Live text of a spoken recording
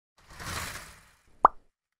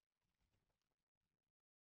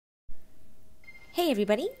Hey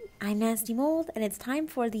everybody, I'm Nastymold, and it's time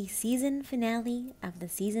for the season finale of the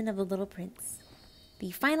Season of the Little Prince.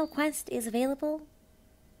 The final quest is available.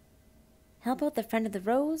 Help out the friend of the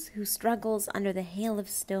rose who struggles under the hail of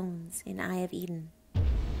stones in Eye of Eden.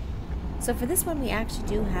 So for this one we actually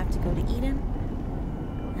do have to go to Eden,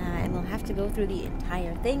 and we'll have to go through the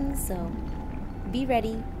entire thing, so be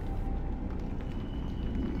ready.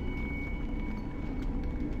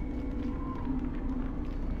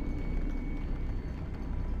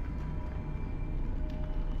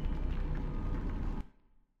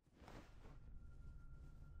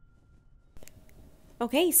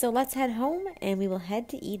 Okay, so let's head home and we will head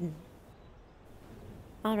to Eden.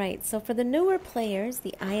 Alright, so for the newer players,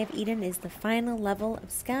 the Eye of Eden is the final level of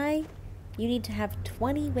Sky. You need to have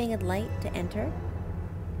 20 Winged Light to enter.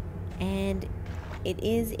 And it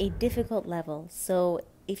is a difficult level, so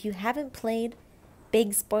if you haven't played,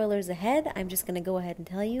 big spoilers ahead, I'm just going to go ahead and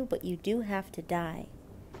tell you, but you do have to die.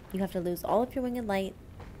 You have to lose all of your Winged Light,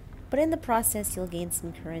 but in the process you'll gain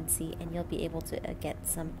some currency and you'll be able to get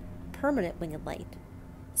some permanent Winged Light.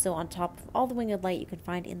 So on top of all the Winged Light you can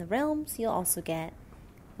find in the realms, you'll also get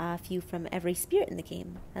a few from every spirit in the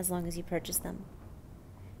game, as long as you purchase them.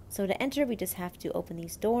 So to enter, we just have to open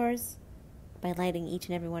these doors by lighting each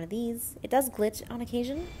and every one of these. It does glitch on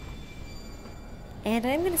occasion, and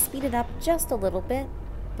I'm going to speed it up just a little bit,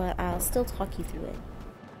 but I'll still talk you through it.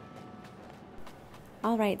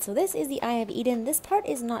 Alright, so this is the Eye of Eden. This part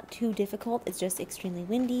is not too difficult, it's just extremely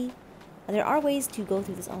windy. There are ways to go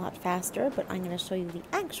through this a lot faster, but I'm going to show you the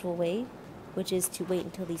actual way, which is to wait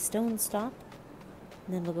until these stones stop.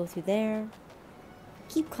 And then we'll go through there.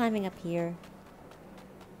 Keep climbing up here.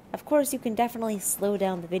 Of course, you can definitely slow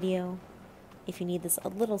down the video if you need this a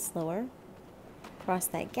little slower. Cross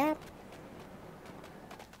that gap.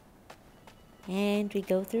 And we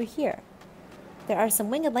go through here. There are some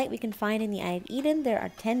Winged Light we can find in the Eye of Eden. There are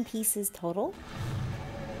 10 pieces total.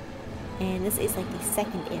 And this is like the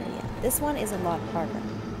second area. This one is a lot harder.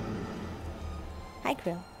 Hi,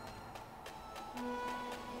 Krill.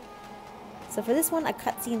 So for this one, a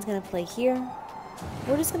cutscene is going to play here.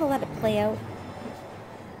 We're just going to let it play out.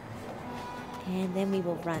 And then we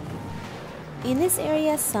will run. In this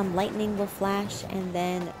area, some lightning will flash and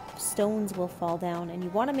then stones will fall down. And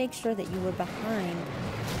you want to make sure that you are behind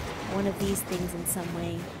one of these things in some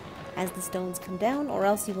way as the stones come down, or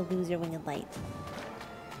else you will lose your Winged Light.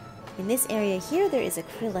 In this area here, there is a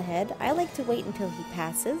krill ahead. I like to wait until he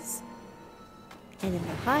passes, and then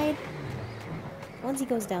I'll hide. Once he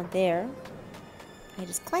goes down there, I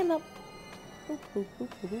just climb up.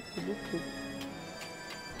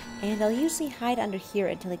 And I'll usually hide under here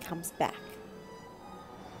until he comes back.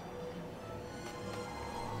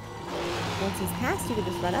 Once he's passed, you can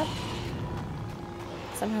just run up.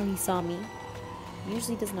 Somehow he saw me.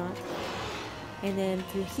 Usually does not. And then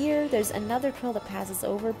through here, there's another krill that passes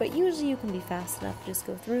over, but usually you can be fast enough to just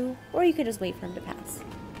go through, or you can just wait for him to pass.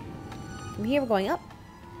 From here, we're going up.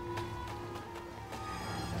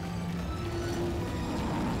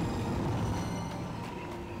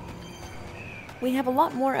 We have a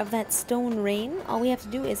lot more of that stone rain. All we have to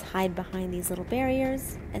do is hide behind these little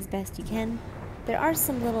barriers as best you can. There are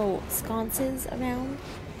some little sconces around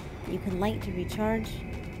that you can light to recharge.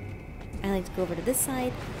 I like to go over to this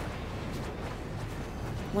side.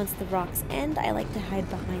 Once the rocks end, I like to hide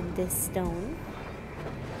behind this stone.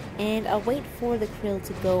 And I'll wait for the krill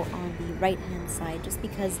to go on the right-hand side, just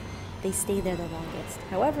because they stay there the longest.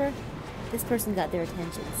 However, this person got their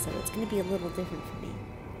attention, so it's going to be a little different for me.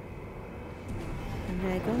 I'm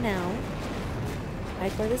going to go now,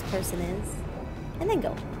 right where this person is, and then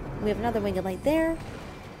go. We have another Winged Light there,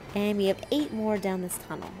 and we have 8 more down this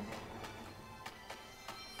tunnel.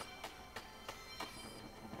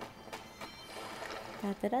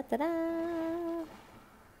 Da da da da da.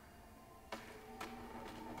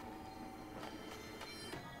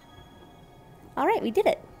 Alright, we did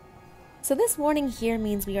it! So this warning here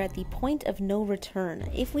means we are at the point of no return.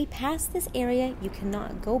 If we pass this area, you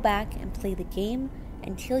cannot go back and play the game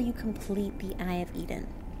until you complete the Eye of Eden.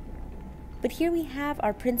 But here we have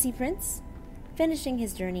our Princey Prince, finishing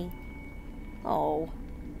his journey. Oh.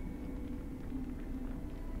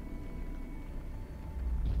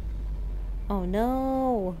 Oh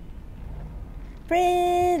no!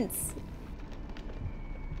 Prince!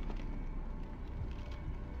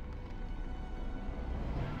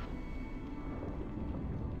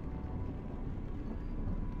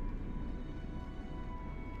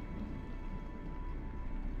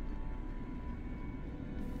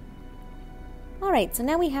 Alright, so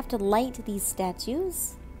now we have to light these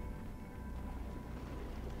statues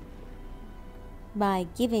by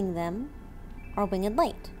giving them our Winged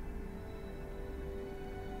Light.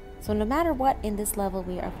 So no matter what in this level,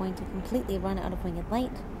 we are going to completely run out of winged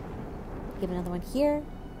light. Give another one here.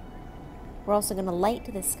 We're also going to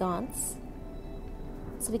light the sconce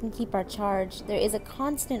so we can keep our charge. There is a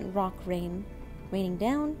constant rock rain raining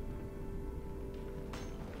down.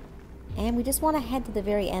 And we just want to head to the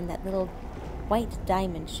very end, that little white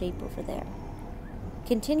diamond shape over there.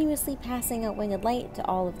 Continuously passing out winged light to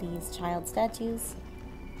all of these child statues,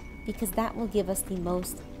 because that will give us the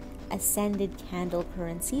most ascended candle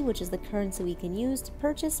currency, which is the currency we can use to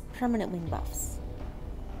purchase permanent wing buffs.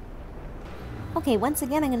 Okay, once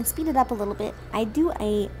again, I'm going to speed it up a little bit. I do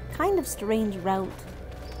a kind of strange route.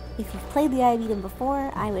 If you've played the Eye of Eden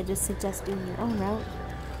before, I would just suggest doing your own route.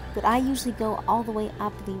 But I usually go all the way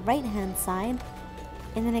up the right-hand side,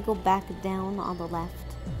 and then I go back down on the left.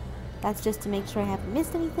 That's just to make sure I haven't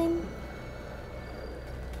missed anything.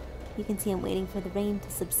 You can see I'm waiting for the rain to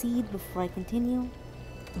subside before I continue.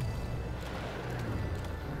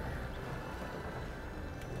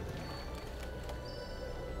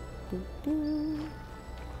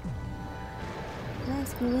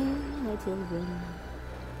 Rescuing my children.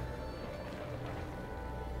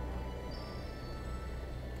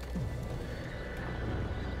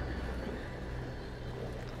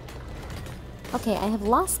 Okay, I have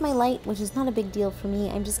lost my light, which is not a big deal for me.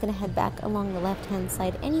 I'm just going to head back along the left-hand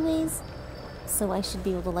side anyways, so I should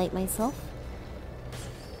be able to light myself.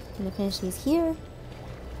 I'm going to finish these here,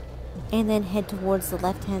 and then head towards the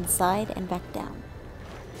left-hand side and back down.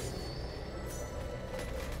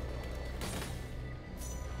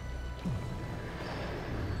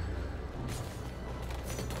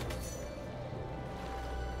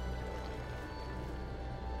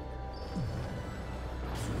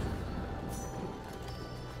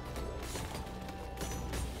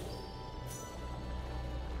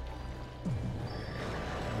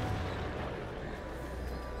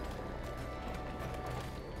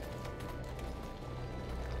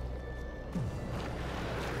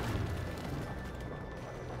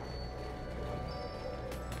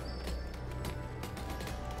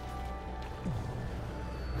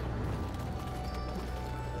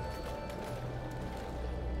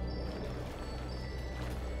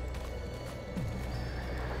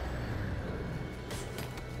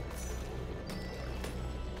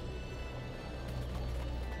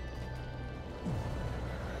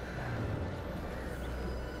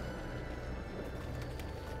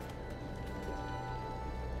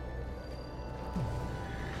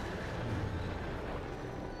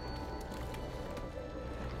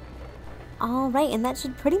 Alright, and that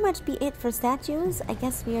should pretty much be it for statues. I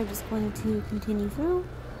guess we are just going to continue through.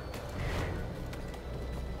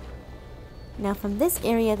 Now from this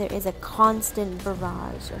area there is a constant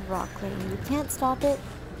barrage of rock rain. You can't stop it.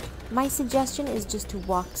 My suggestion is just to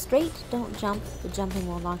walk straight, don't jump. The jumping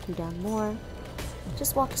will knock you down more.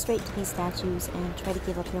 Just walk straight to these statues and try to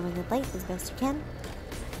give up your winged light as best you can.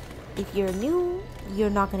 If you're new, you're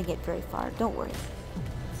not going to get very far, don't worry.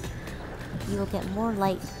 You will get more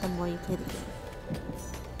light the more you play the game.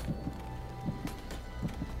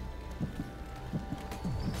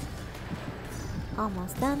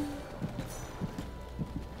 Almost done.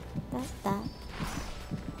 That.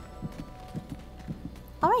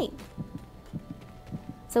 Alright.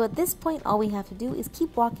 So at this point, all we have to do is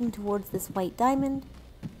keep walking towards this white diamond,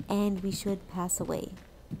 and we should pass away.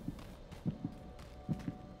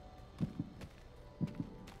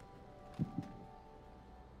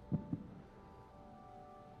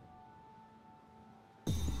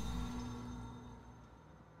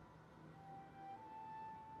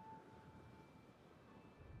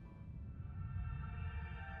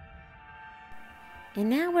 And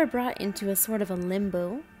now we're brought into a sort of a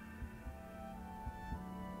limbo.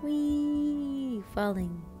 Whee!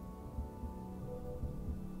 Falling.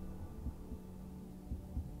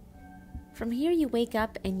 From here you wake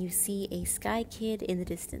up and you see a sky kid in the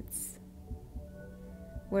distance.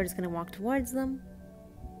 We're just going to walk towards them.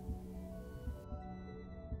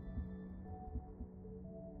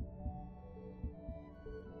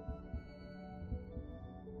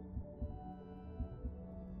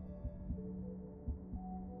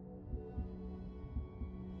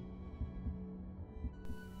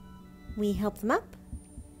 We help them up,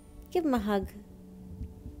 give them a hug,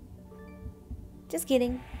 just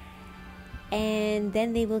kidding, and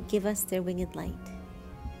then they will give us their winged light.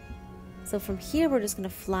 So from here we're just going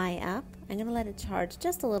to fly up. I'm going to let it charge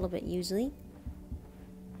just a little bit usually,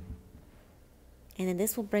 and then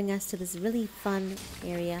this will bring us to this really fun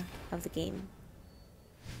area of the game.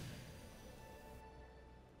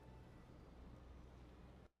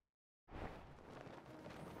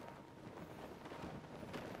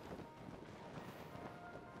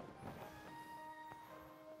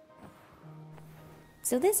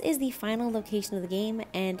 So this is the final location of the game,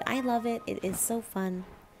 and I love it. It is so fun.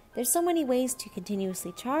 There's so many ways to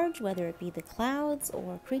continuously charge, whether it be the clouds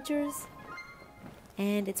or creatures,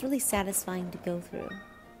 and it's really satisfying to go through.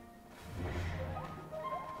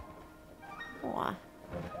 Aww.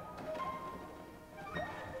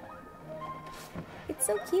 It's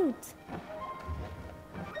so cute.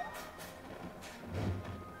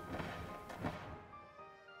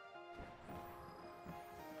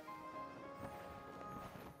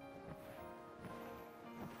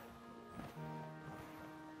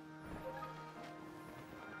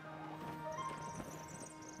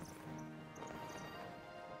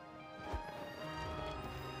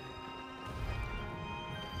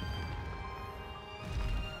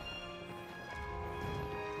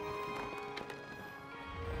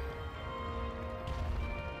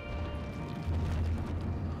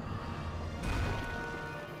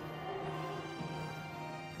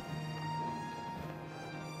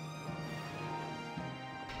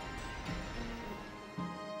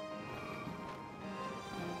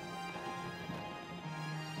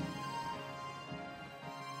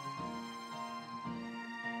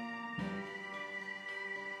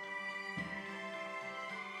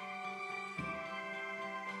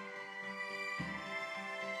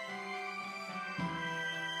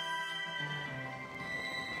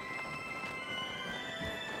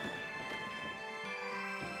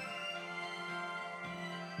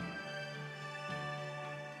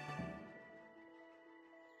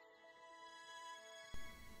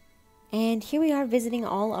 And here we are visiting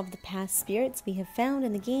all of the past spirits we have found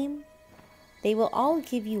in the game. They will all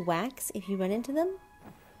give you wax if you run into them,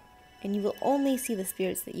 and you will only see the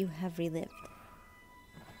spirits that you have relived.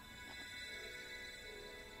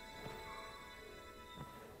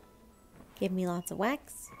 Give me lots of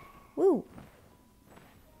wax. Woo!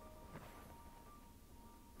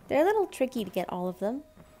 They're a little tricky to get all of them.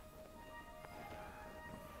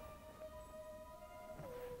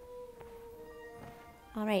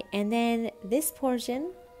 Alright, and then this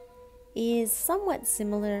portion is somewhat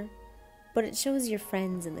similar, but it shows your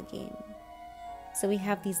friends in the game. So we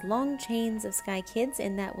have these long chains of Sky Kids,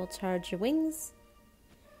 and that will charge your wings.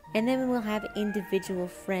 And then we'll have individual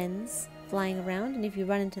friends flying around, and if you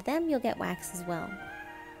run into them, you'll get wax as well.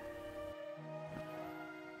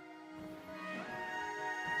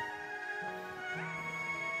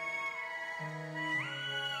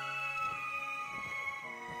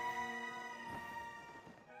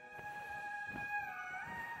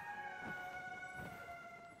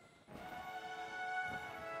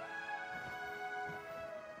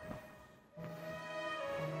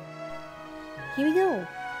 Here we go.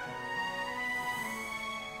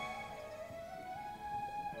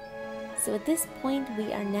 So at this point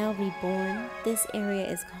we are now reborn. This area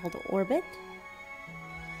is called Orbit.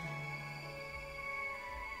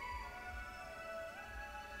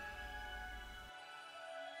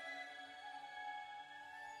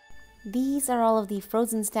 These are all of the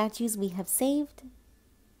frozen statues we have saved,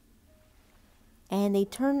 and they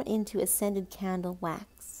turn into ascended candle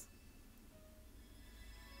wax.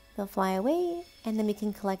 They'll fly away, and then we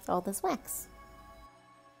can collect all this wax.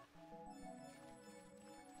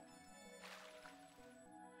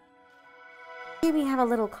 Here we have a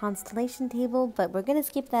little constellation table, but we're going to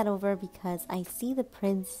skip that over because I see the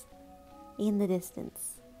prince in the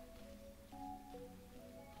distance.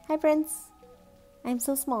 Hi, Prince. I'm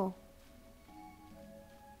so small.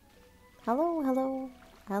 Hello, hello,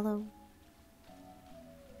 hello.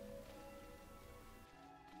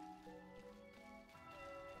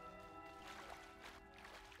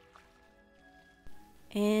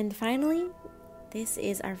 And finally, this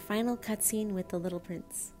is our final cutscene with the little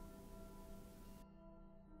prince.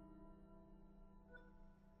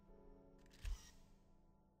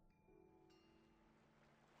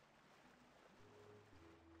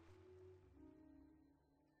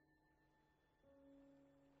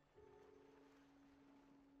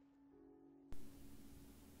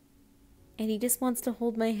 And he just wants to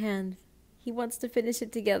hold my hand. He wants to finish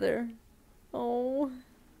it together. Oh.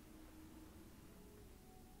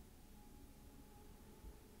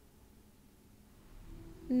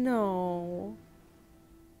 No.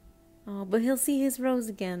 Oh, but he'll see his rose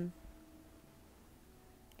again.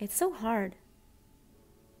 It's so hard.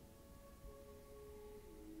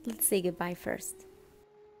 Let's say goodbye first.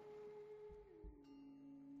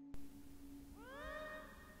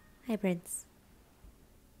 Hi, Prince.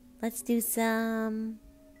 Let's do some...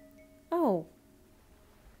 Oh.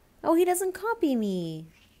 Oh, he doesn't copy me.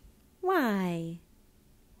 Why?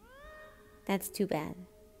 That's too bad.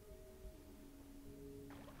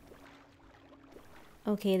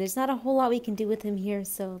 Okay, there's not a whole lot we can do with him here,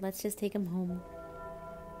 so let's just take him home.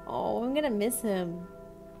 Oh, I'm gonna miss him.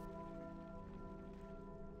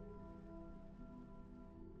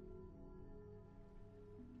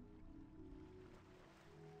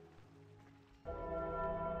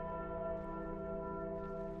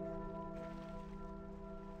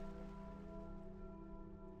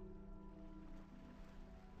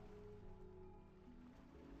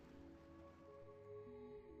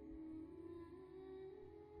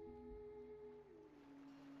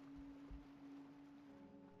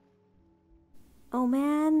 Oh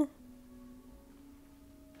man.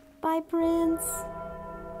 Bye, Prince.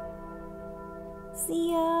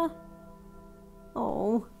 See ya.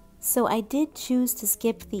 Oh. So I did choose to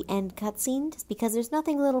skip the end cutscene just because there's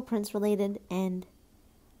nothing Little Prince related and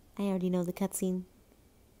I already know the cutscene.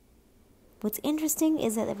 What's interesting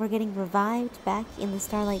is that we're getting revived back in the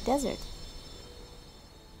Starlight Desert.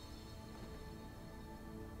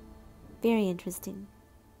 Very interesting.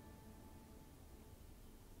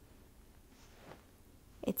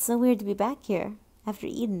 It's so weird to be back here after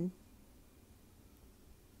Eden.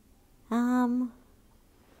 Alright,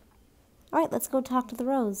 let's go talk to the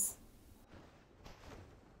Rose.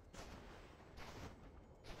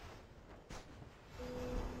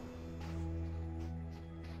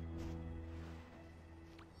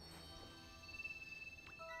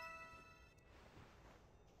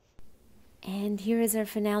 And here is our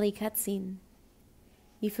finale cutscene.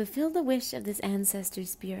 You fulfill the wish of this ancestor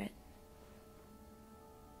spirit.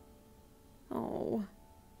 Oh.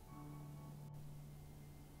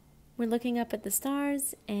 We're looking up at the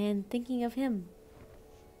stars and thinking of him.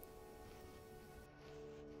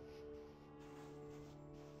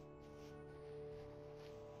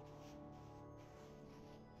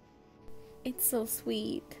 It's so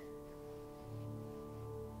sweet.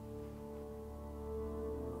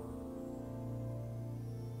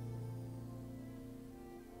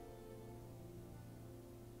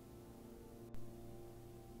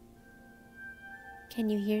 Can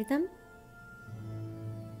you hear them?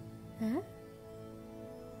 Huh?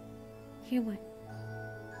 Hear what?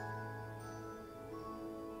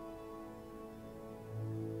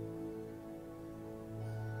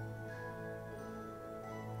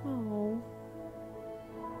 Oh.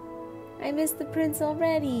 I miss the prince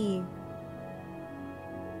already.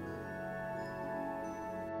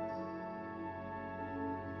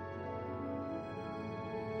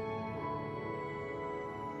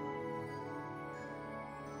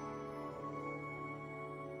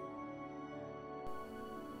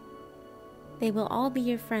 They will all be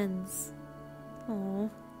your friends.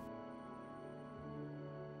 Oh.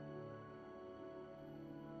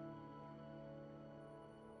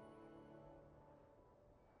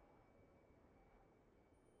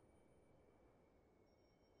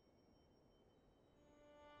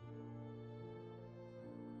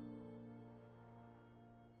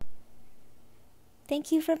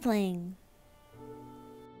 Thank you for playing.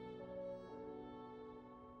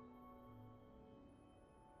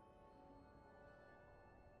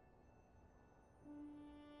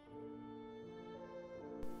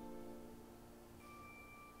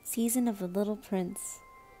 Season of the Little Prince.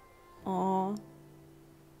 Aww.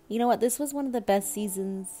 You know what? This was one of the best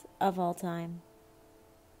seasons of all time.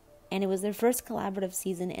 And it was their first collaborative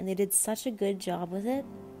season, and they did such a good job with it.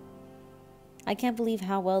 I can't believe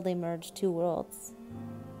how well they merged two worlds.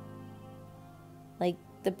 Like,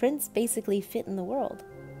 the prince basically fit in the world.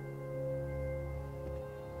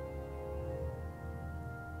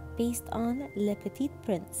 Based on Le Petit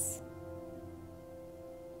Prince.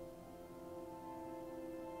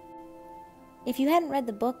 If you hadn't read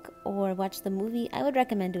the book or watched the movie, I would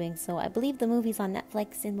recommend doing so. I believe the movie's on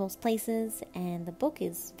Netflix in most places, and the book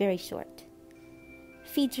is very short.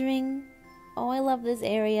 Featuring... Oh, I love this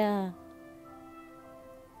area.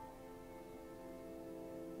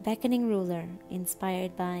 Beckoning Ruler,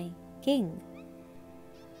 inspired by King.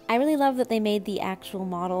 I really love that they made the actual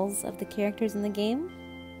models of the characters in the game.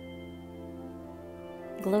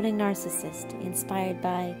 Gloating Narcissist, inspired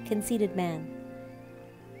by Conceited Man.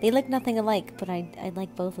 They look nothing alike, but I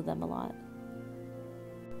like both of them a lot.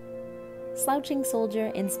 Slouching Soldier,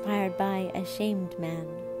 inspired by Ashamed Man.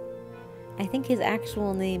 I think his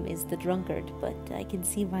actual name is the Drunkard, but I can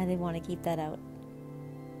see why they want to keep that out.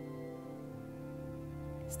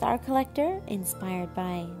 Star Collector, inspired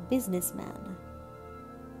by Businessman.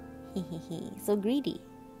 Hehehe, so greedy.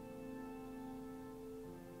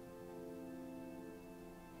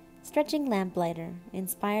 Stretching Lamplighter,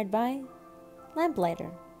 inspired by Lamplighter.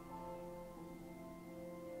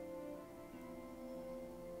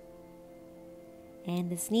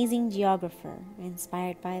 And the Sneezing Geographer,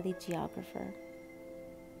 inspired by the Geographer.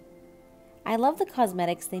 I love the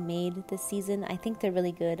cosmetics they made this season. I think they're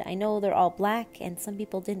really good. I know they're all black and some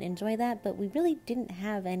people didn't enjoy that, but we really didn't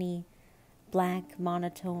have any black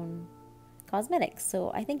monotone cosmetics,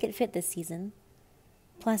 so I think it fit this season.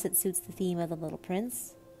 Plus it suits the theme of the Little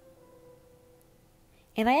Prince.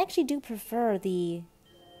 And I actually do prefer the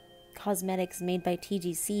cosmetics made by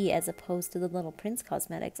TGC as opposed to the Little Prince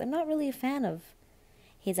cosmetics. I'm not really a fan of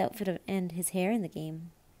his outfit and his hair in the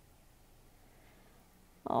game.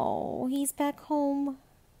 Oh, he's back home.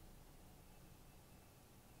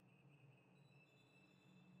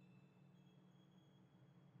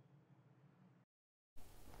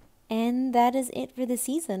 And that is it for the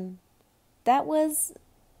season. That was,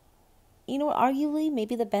 arguably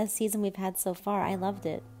maybe the best season we've had so far. I loved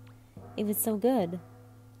it. It was so good.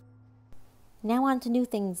 Now on to new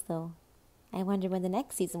things, though. I wonder when the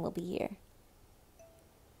next season will be here.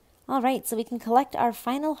 Alright, so we can collect our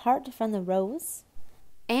final heart from the rose.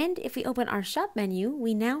 And if we open our shop menu,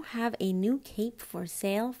 we now have a new cape for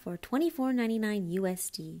sale for $24.99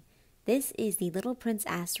 USD. This is the Little Prince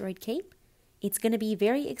Asteroid Cape. It's going to be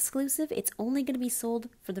very exclusive. It's only going to be sold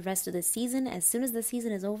for the rest of the season. As soon as the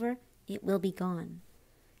season is over, it will be gone.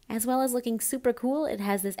 As well as looking super cool, it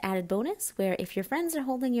has this added bonus where if your friends are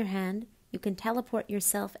holding your hand, you can teleport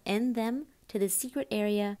yourself and them to this secret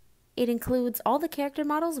area. It includes all the character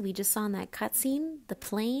models we just saw in that cutscene, the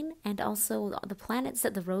plane, and also the planets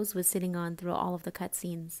that the rose was sitting on through all of the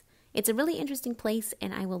cutscenes. It's a really interesting place,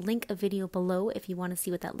 and I will link a video below if you want to see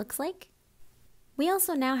what that looks like. We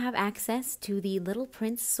also now have access to the Little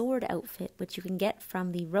Prince sword outfit, which you can get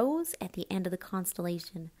from the rose at the end of the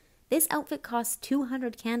constellation. This outfit costs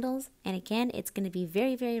 200 candles, and again, it's going to be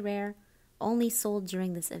very, very rare, only sold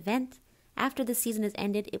during this event. After the season is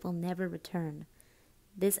ended, it will never return.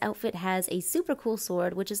 This outfit has a super cool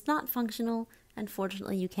sword, which is not functional.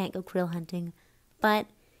 Unfortunately, you can't go krill hunting, but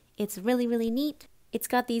it's really, really neat. It's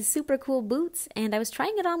got these super cool boots, and I was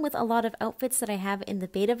trying it on with a lot of outfits that I have in the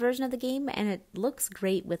beta version of the game, and it looks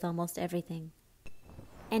great with almost everything.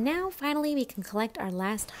 And now, finally, we can collect our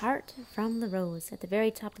last heart from the rose at the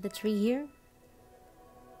very top of the tree here.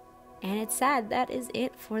 And it's sad, that is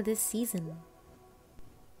it for this season.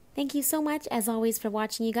 Thank you so much, as always, for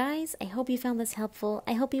watching, you guys. I hope you found this helpful.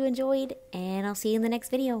 I hope you enjoyed, and I'll see you in the next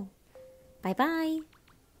video. Bye-bye!